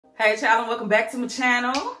Hey child, and welcome back to my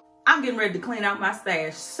channel. I'm getting ready to clean out my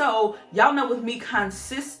stash. So y'all know with me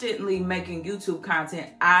consistently making YouTube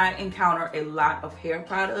content, I encounter a lot of hair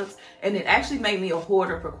products, and it actually made me a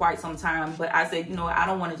hoarder for quite some time. But I said, you know what, I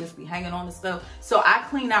don't want to just be hanging on to stuff. So I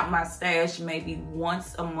clean out my stash maybe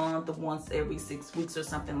once a month or once every 6 weeks or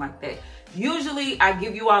something like that. Usually I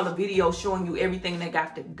give you all a video showing you everything that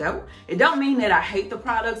got to go. It don't mean that I hate the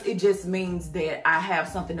products. It just means that I have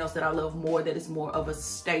something else that I love more that is more of a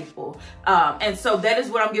staple. And so that is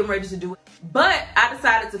what I'm getting ready to do. But I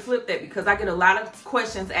decided to flip that because I get a lot of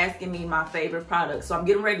questions asking me my favorite products. So I'm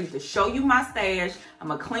getting ready to show you my stash. I'm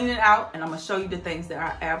gonna clean it out and I'm gonna show you the things that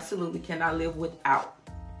I absolutely cannot live without.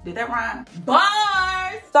 Did that rhyme?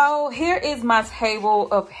 Bars! So here is my table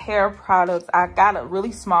of hair products. I got a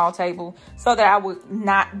really small table so that I would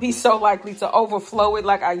not be so likely to overflow it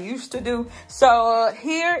like I used to do. So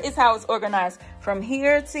here is how it's organized. From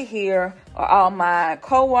here to here are all my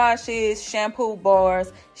co-washes, shampoo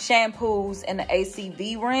bars, shampoos, and the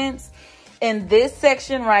ACV rinse. In this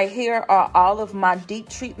section right here are all of my deep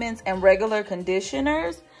treatments and regular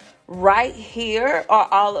conditioners. Right here are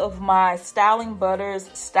all of my styling butters,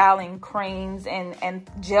 styling creams, and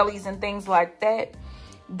jellies and things like that.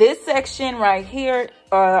 This section right here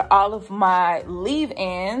are all of my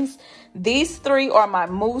leave-ins. These three are my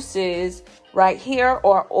mousses. Right here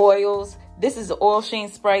are oils. This is the oil sheen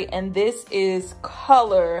spray, and this is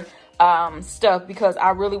color stuff because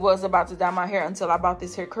I really was about to dye my hair until I bought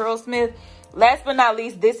this here Curlsmith. Last but not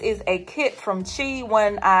least, this is a kit from Chile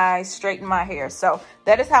when I straighten my hair. So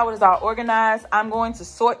that is how it is all organized. I'm going to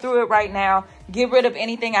sort through it right now, get rid of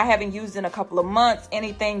anything I haven't used in a couple of months,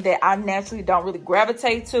 anything that I naturally don't really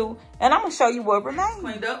gravitate to, and I'm gonna show you what remains.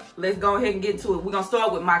 Cleaned up. Let's go ahead and get to it. We're gonna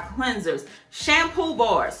start with my cleansers. Shampoo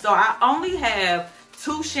bars. So I only have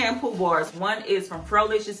 2 shampoo bars. One is from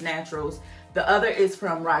Frolicious Naturals. The other is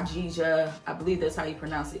from Rajija. I believe that's how you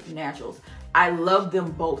pronounce it, Naturals. I love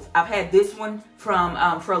them both. I've had this one from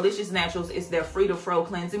Frolicious Naturals. It's their Free to Fro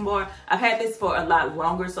cleansing bar. I've had this for a lot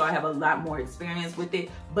longer, so I have a lot more experience with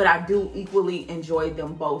it, but I do equally enjoy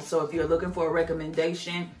them both. So if you're looking for a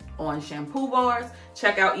recommendation on shampoo bars,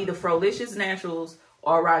 check out either Frolicious Naturals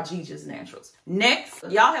or Rajija's Naturals. Next,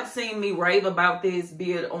 y'all have seen me rave about this,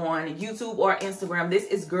 be it on YouTube or Instagram. This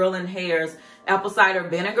is Girl in Hair's apple cider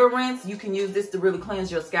vinegar rinse. You can use this to really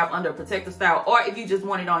cleanse your scalp under a protective style, or if you just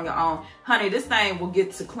want it on your own. Honey, this thing will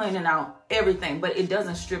get to cleaning out everything, but it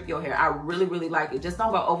doesn't strip your hair. I really, really like it. Just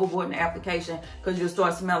don't go overboard in the application because you'll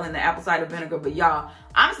start smelling the apple cider vinegar. But y'all,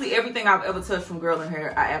 honestly, everything I've ever touched from Girl in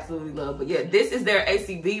Hair, I absolutely love. But yeah, this is their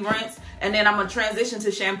ACV rinse. And then I'm gonna transition to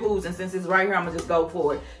shampoos, and since it's right here, I'm gonna just go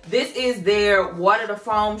for it. This is their Water to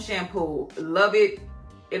Foam shampoo. Love it.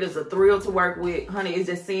 It is a thrill to work with. Honey, it's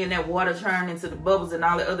just seeing that water turn into the bubbles and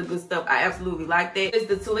all the other good stuff. I absolutely like that. It's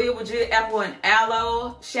the Talia Legit Apple and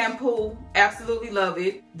Aloe shampoo. Absolutely love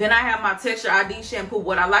it. Then I have my Texture ID shampoo.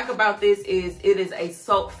 What I like about this is it is a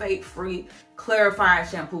sulfate-free clarifying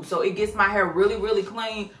shampoo. So it gets my hair really, really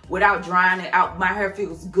clean without drying it out. My hair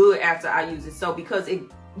feels good after I use it. So because it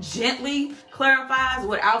gently clarifies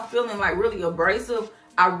without feeling like really abrasive,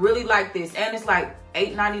 I really like this. And it's like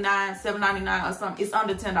 $8.99, $7.99 or something. It's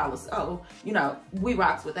under $10. So, you know, we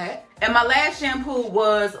rocks with that. And my last shampoo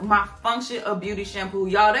was my Function of Beauty shampoo.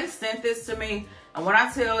 Y'all, they sent this to me. And when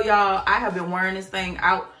I tell y'all, I have been wearing this thing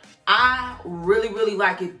out. I really, really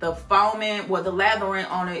like it. The foaming, well, the lathering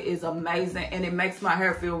on it is amazing. And it makes my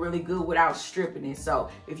hair feel really good without stripping it. So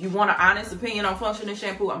if you want an honest opinion on Function of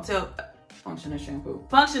shampoo,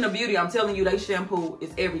 Function of Beauty, I'm telling you, they shampoo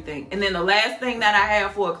is everything. And then the last thing that I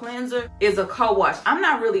have for a cleanser is a co-wash. I'm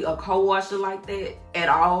not really a co-washer like that at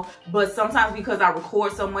all, but sometimes because I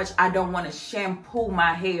record so much, I don't want to shampoo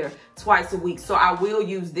my hair twice a week. So I will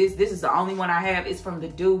use this. This is the only one I have. It's from the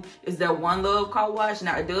Do. It's their One Love co-wash.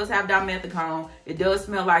 Now, it does have dimethicone. It does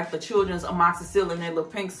smell like the children's amoxicillin, that little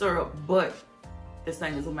pink syrup, but this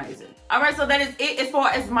thing is amazing. All right, so that is it as far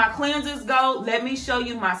as my cleansers go. Let me show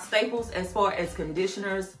you my staples as far as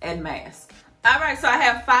conditioners and masks. All right, so I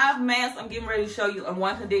have 5 masks I'm getting ready to show you and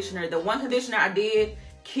 1 conditioner. The 1 conditioner I did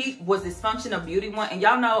keep was this Function of Beauty one, and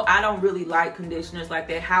y'all know I don't really like conditioners like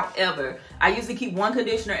that. However, I usually keep 1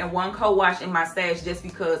 conditioner and 1 co-wash in my stash just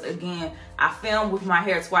because, again, I film with my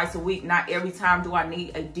hair twice a week. Not every time do I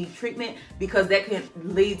need a deep treatment because that can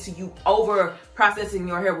lead to you over processing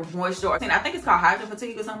your hair with moisture. I think it's called hydro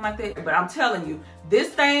fatigue or something like that. But I'm telling you, this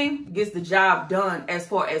thing gets the job done as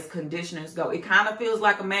far as conditioners go. It kind of feels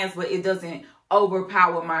like a mask, but it doesn't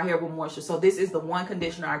overpower my hair with moisture. So this is the 1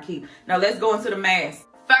 conditioner I keep. Now let's go into the mask.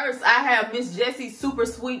 First, I have Miss Jessie's Super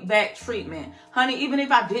Sweet Back Treatment. Honey, even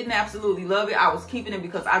if I didn't absolutely love it, I was keeping it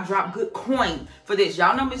because I dropped good coin for this.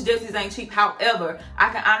 Y'all know Miss Jessie's ain't cheap. However, I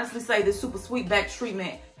can honestly say this Super Sweet Back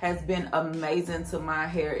Treatment has been amazing to my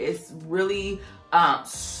hair. It's really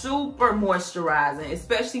super moisturizing,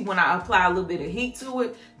 especially when I apply a little bit of heat to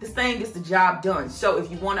it. This thing gets the job done. So if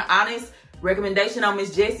you want an honest recommendation on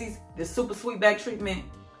Miss Jessie's, the Super Sweet Back Treatment,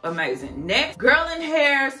 amazing. Next, Girl in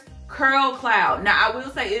Hair's Curl Cloud. Now, I will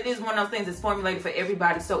say it is one of those things that's formulated for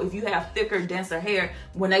everybody. So if you have thicker, denser hair,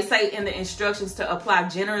 when they say in the instructions to apply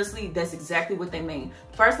generously, that's exactly what they mean.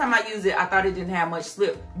 First time I used it, I thought it didn't have much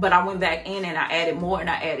slip, but I went back in and I added more and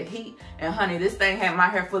I added heat. And honey, this thing had my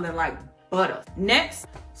hair feeling like butter. Next,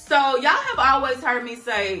 so y'all have always heard me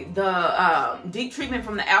say the deep treatment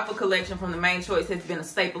from the Alpha collection from the Main Choice has been a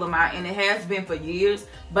staple of mine, and it has been for years,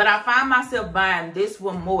 but I find myself buying this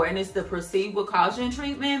one more, and it's the Proceed with Caution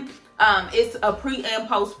treatment. It's a pre and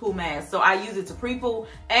post poo mask, so I use it to pre-poo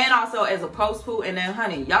and also as a post poo. And then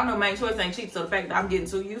honey, y'all know Main Choice ain't cheap, so the fact that I'm getting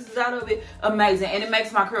 2 uses out of it, amazing. And it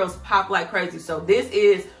makes my curls pop like crazy. So this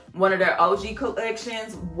is one of their OG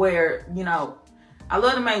collections where, you know, I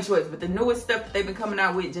love the Main Choice, but the newest stuff that they've been coming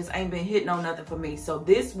out with just ain't been hitting on nothing for me. So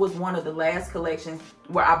this was one of the last collections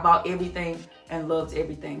where I bought everything and loved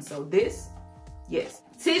everything. So this, yes.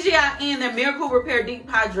 TGIN, the Miracle Repair Deep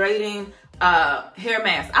Hydrating hair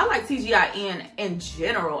mask. I like TGIN in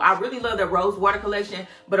general. I really love their Rose Water collection,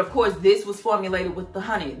 but of course this was formulated with the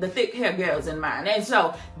honey, the thick hair girls in mind. And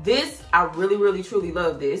so this, I really, really, truly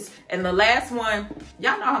love this. And the last one,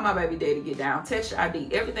 y'all know how my baby daddy get down. Texture ID,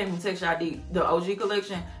 everything from Texture ID, the OG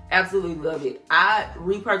collection, absolutely love it. I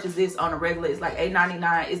repurchased this on a regular, it's like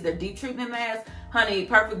 $8.99. It's their deep treatment mask. Honey,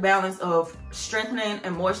 perfect balance of strengthening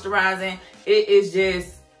and moisturizing. It is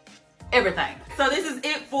just everything. So this is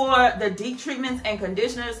it for the deep treatments and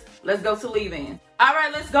conditioners. Let's go to leave-ins. All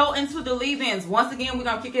right, let's go into the leave-ins. Once again, we're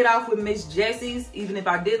gonna kick it off with Miss Jessie's. Even if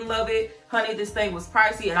I didn't love it, honey, this thing was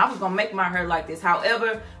pricey and I was gonna make my hair like this.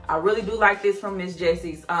 However, I really do like this from Miss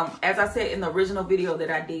Jessie's. As I said in the original video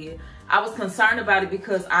that I did, I was concerned about it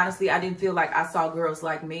because honestly, I didn't feel like I saw girls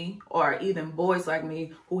like me or even boys like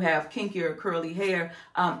me who have kinkier curly hair.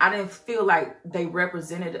 I didn't feel like they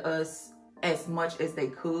represented us as much as they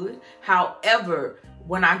could. However,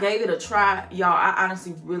 when I gave it a try, y'all, I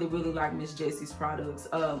honestly really, really like Miss Jessie's products.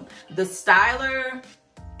 The styler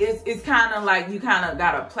is kind of like, you kind of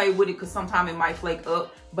gotta play with it because sometimes it might flake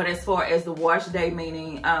up. But as far as the wash day,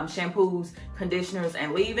 meaning shampoos, conditioners,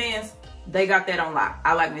 and leave-ins, they got that on lock.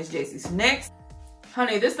 I like Miss Jessie's. Next,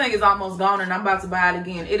 honey, this thing is almost gone and I'm about to buy it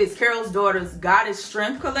again. It is Carol's Daughter's Goddess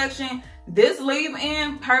Strength collection. This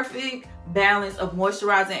leave-in, perfect balance of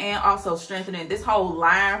moisturizing and also strengthening. This whole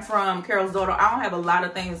line from Carol's Daughter, I don't have a lot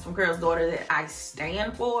of things from Carol's Daughter that I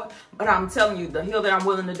stand for, but I'm telling you, the hill that I'm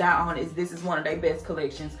willing to die on is this is one of their best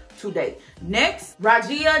collections to date. Next,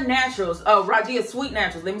 Rajia Naturals. Oh, Rajia Sweet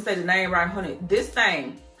Naturals. Let me say the name right, honey. This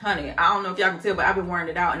thing, honey, I don't know if y'all can tell, but I've been wearing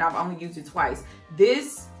it out and I've only used it twice.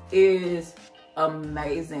 This is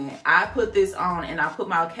amazing. I put this on and I put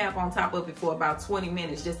my cap on top of it for about 20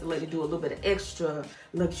 minutes just to let it do a little bit of extra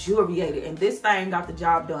luxuriated, and this thing got the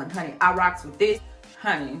job done, honey. I rocks with this,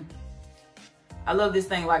 honey. I love this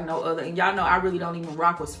thing like no other, and y'all know I really don't even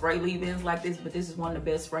rock with spray leave-ins like this, but this is one of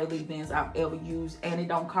the best spray leave-ins I've ever used, and it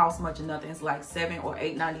don't cost much or nothing. It's like $7 or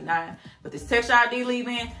 $8.99, but this Texture ID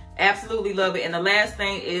leave-in, absolutely love it. And the last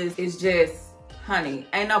thing is just, honey,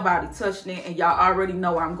 ain't nobody touching it, and y'all already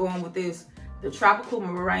know where I'm going with this. The Tropical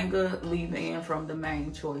Moringa leave-in from the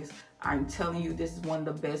Main Choice. I'm telling you, this is one of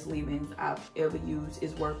the best leave-ins I've ever used.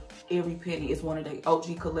 It's worth every penny. It's one of the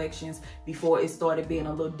OG collections before it started being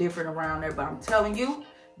a little different around there. But I'm telling you,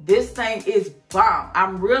 this thing is bomb.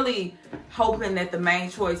 I'm really hoping that the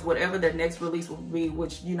Main Choice, whatever their next release will be,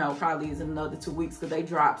 which, you know, probably is in another 2 weeks because they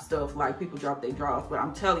drop stuff like people drop their draws. But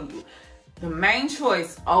I'm telling you, the Main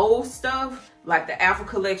Choice old stuff, like the Alpha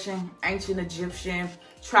collection, Ancient Egyptian,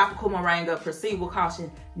 Tropical Moringa, Proceed with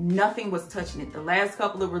Caution, nothing was touching it. The last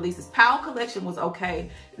couple of releases, Powell collection was okay,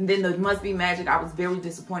 and then the Must Be Magic, I was very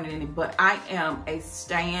disappointed in it, but I am a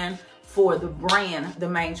stan for the brand, the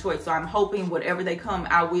Main Choice. So I'm hoping whatever they come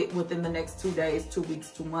out with within the next 2 days, 2 weeks,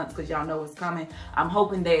 2 months, because y'all know it's coming, I'm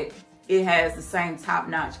hoping that it has the same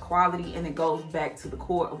top-notch quality and it goes back to the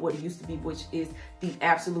core of what it used to be, which is the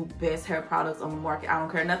absolute best hair products on the market. I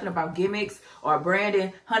don't care nothing about gimmicks or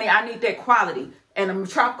branding. Honey, I need that quality. And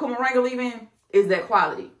the Tropical Moringa leave-in is that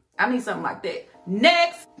quality. I need something like that.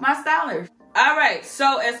 Next, my stylers. All right,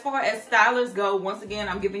 so as far as stylers go, once again,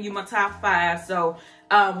 I'm giving you my top 5. So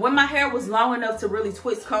When my hair was long enough to really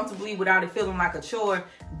twist comfortably without it feeling like a chore,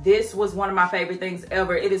 this was one of my favorite things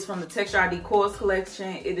ever. It is from the Texture ID Coils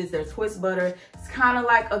collection. It is their twist butter. It's kind of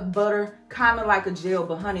like a butter, kind of like a gel,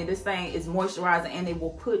 but honey, this thing is moisturizing and it will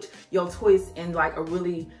put your twist in like a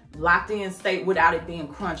really locked in state without it being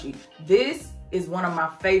crunchy. This is one of my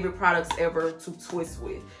favorite products ever to twist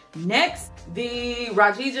with. Next, the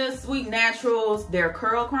Rajija Sweet Naturals, their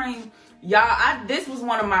curl cream. Y'all, this was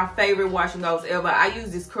one of my favorite wash and goes ever. I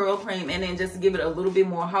use this curl cream, and then just to give it a little bit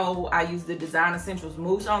more hold, I use the Design Essentials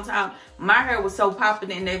mousse on top. My hair was so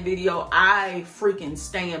popping in that video, I freaking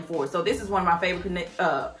stand for it. So this is one of my favorite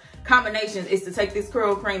combinations, is to take this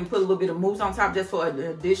curl cream and put a little bit of mousse on top just for an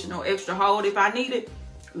additional extra hold if I need it.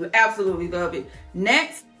 Absolutely love it.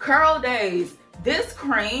 Next, Curl Days. This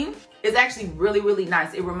cream is actually really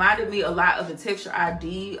nice. It reminded me a lot of the Texture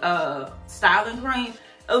ID styling cream.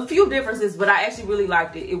 A few differences, but I actually really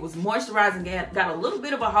liked it. It was moisturizing, got a little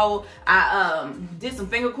bit of a hold. I did some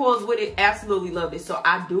finger coils with it, absolutely loved it. So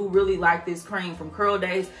I do really like this cream from Curl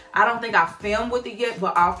Days. I don't think I filmed with it yet,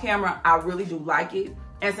 but off camera, I really do like it.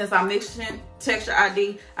 And since I mentioned Texture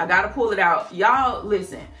ID, I gotta pull it out. Y'all,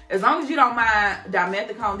 listen, as long as you don't mind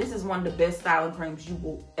dimethicone, this is one of the best styling creams you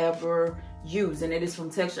will ever use, and it is from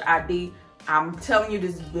Texture ID. I'm telling you,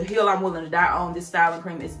 this is the hill I'm willing to die on. This styling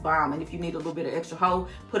cream is bomb, and if you need a little bit of extra hold,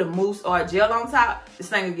 put a mousse or a gel on top. This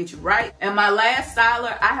thing will get you right. And my last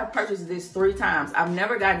styler, I have purchased this 3 times. I've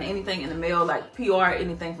never gotten anything in the mail like PR or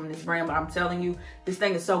anything from this brand, but I'm telling you, this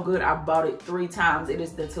thing is so good. I bought it 3 times. It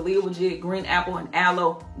is the Talia Wajid Green Apple and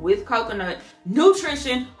Aloe with Coconut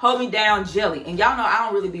Nutrition Hold Me Down Jelly. And y'all know I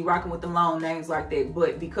don't really be rocking with the long names like that,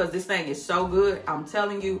 but because this thing is so good, I'm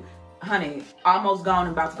telling you, honey, almost gone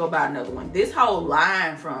and about to go buy another one. This whole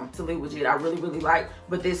line from Talia Wajid I really like,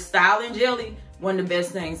 but this styling jelly, one of the best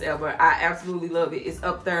things ever. I absolutely love it. It's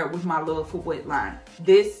up there with my love for wet line.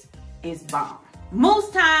 This is bomb. Mousse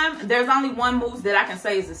time. There's only one mousse that I can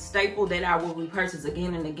say is a staple that I will repurchase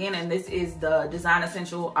again and again, and this is the Design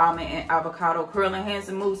Essential Almond and Avocado Curl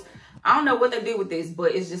Enhancing Mousse. I don't know what they did with this,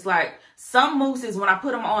 but it's just like, some mousses, when I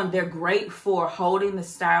put them on, they're great for holding the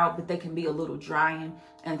style, but they can be a little drying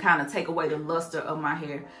and kind of take away the luster of my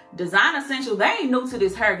hair. Design Essential, they ain't new to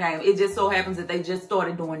this hair game. It just so happens that they just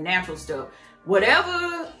started doing natural stuff.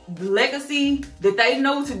 Whatever legacy that they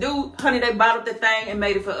know to do, honey, they bottled the thing and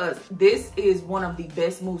made it for us. This is one of the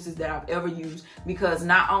best mousses that I've ever used, because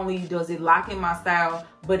not only does it lock in my style,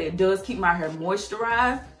 but it does keep my hair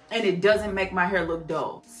moisturized, and it doesn't make my hair look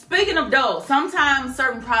dull. Speaking of dull, sometimes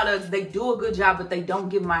certain products, they do a good job, but they don't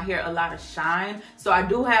give my hair a lot of shine. So I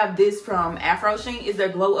do have this from Afro Sheen. It's their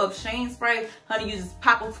Glow Up Sheen Spray. Honey, you just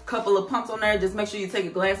pop a couple of pumps on there. Just make sure you take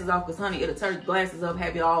your glasses off, because honey, it'll turn your glasses up,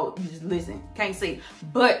 have you all, you just listen, can't see.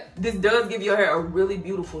 But this does give your hair a really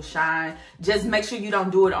beautiful shine. Just make sure you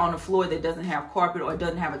don't do it on a floor that doesn't have carpet or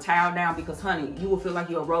doesn't have a towel down, because honey, you will feel like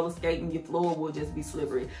you're roller skating. Your floor will just be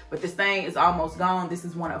slippery. But this thing is almost gone. This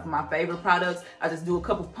is one of my favorite products. I just do a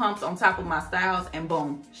couple pumps on top of my styles and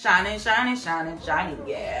boom, shining, shining, shining, shining,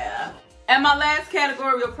 yeah. And my last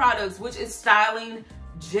category of products, which is styling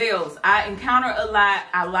gels. I encounter a lot.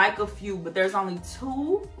 I like a few, but there's only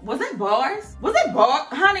 2. Was it bars? Was it bars?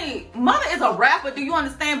 Honey, mother is a rapper, do you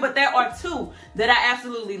understand? But there are 2 that I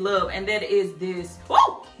absolutely love, and that is this,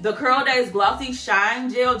 whoa, the Curl Days Glossy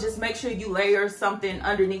Shine Gel. Just make sure you layer something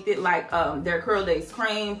underneath it, like their Curl Days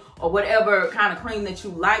cream or whatever kind of cream that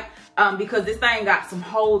you like, because this thing got some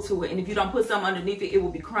hold to it, and if you don't put something underneath it, it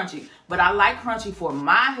will be crunchy. But I like crunchy for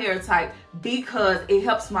my hair type because it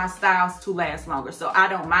helps my styles to last longer. So I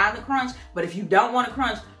don't mind the crunch, but if you don't want to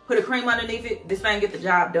crunch, put a cream underneath it. This thing get the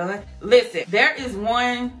job done. Listen, there is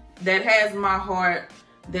one that has my heart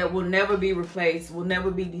that will never be replaced, will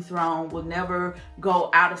never be dethroned, will never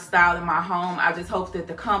go out of style in my home. I just hope that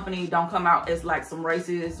the company don't come out as like some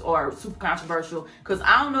racist or super controversial, because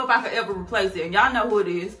I don't know if I could ever replace it. And y'all know who it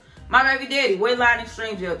is. My baby daddy, Wet Line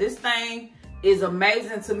Extreme Gel. This thing is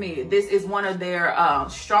amazing to me. This is one of their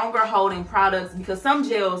stronger holding products, because some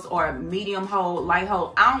gels are medium hold, light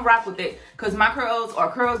hold. I don't rock with it, because my curls are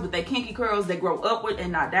curls, but they kinky curls. They grow upward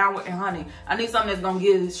and not downward. And honey, I need something that's gonna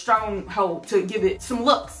give it strong hold to give it some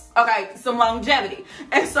looks, okay, some longevity.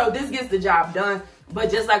 And so this gets the job done.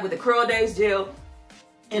 But just like with the Curl Days gel,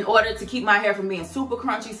 in order to keep my hair from being super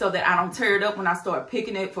crunchy so that I don't tear it up when I start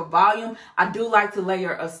picking it for volume, I do like to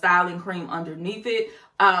layer a styling cream underneath it.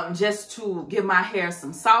 just to give my hair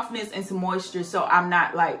some softness and some moisture, so I'm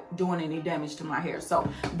not like doing any damage to my hair. So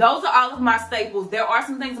those are all of my staples. There are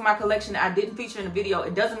some things in my collection that I didn't feature in the video.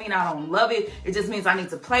 It doesn't mean I don't love it. It just means I need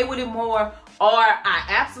to play with it more, or I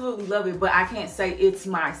absolutely love it, but I can't say it's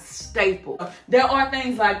my staple. There are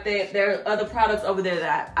things like that. There are other products over there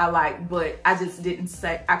that I like, but I just didn't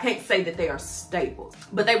say, I can't say that they are staples,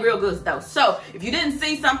 but they real good though. So if you didn't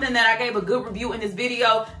see something that I gave a good review in this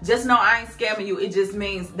video, just know I ain't scamming you. It just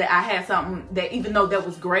means that I had something that, even though that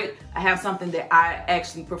was great, I have something that I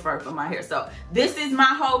actually prefer for my hair. So this is my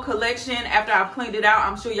whole collection. After I've cleaned it out,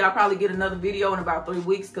 I'm sure y'all probably get another video in about 3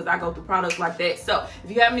 weeks because I go through products like that. So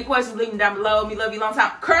if you have any questions, leave them down below. Me love you long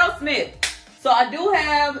time. Curlsmith. So I do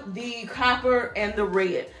have the copper and the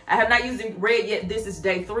red. I have not used the red yet. This is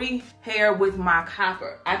day 3 hair with my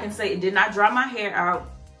copper. I can say it did not dry my hair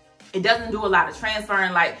out. It doesn't do a lot of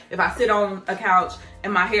transferring. Like if I sit on a couch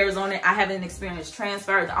and my hair is on it, I haven't experienced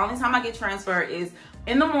transfer. The only time I get transfer is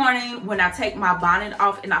in the morning when I take my bonnet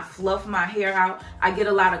off and I fluff my hair out. I get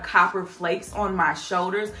a lot of copper flakes on my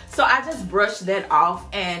shoulders. So I just brush that off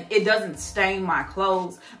and it doesn't stain my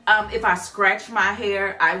clothes. If I scratch my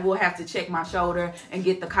hair, I will have to check my shoulder and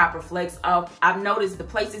get the copper flakes off. I've noticed the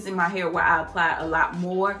places in my hair where I apply a lot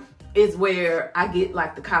more is where I get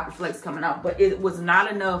like the copper flakes coming off, but it was not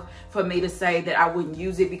enough for me to say that I wouldn't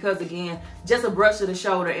use it, because again, just a brush to the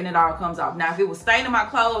shoulder and it all comes off. Now if it was staining my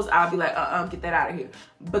clothes, I'll be like, get that out of here.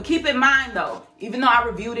 But keep in mind though, even though I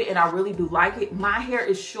reviewed it and I really do like it, my hair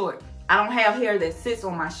is short. I don't have hair that sits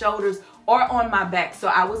on my shoulders or on my back. So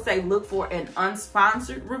I would say look for an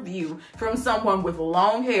unsponsored review from someone with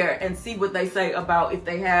long hair and see what they say about if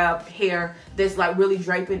they have hair that's like really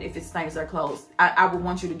draping, if it stains their clothes. I would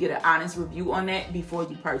want you to get an honest review on that before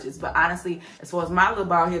you purchase. But honestly, as far as my little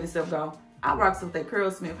bald headed self go, I rocks with that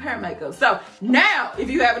Curlsmith hair makeup. So now, if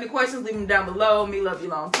you have any questions, leave them down below. Me love you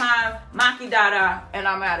long time. Maki Dada, and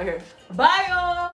I'm out of here. Bye, y'all.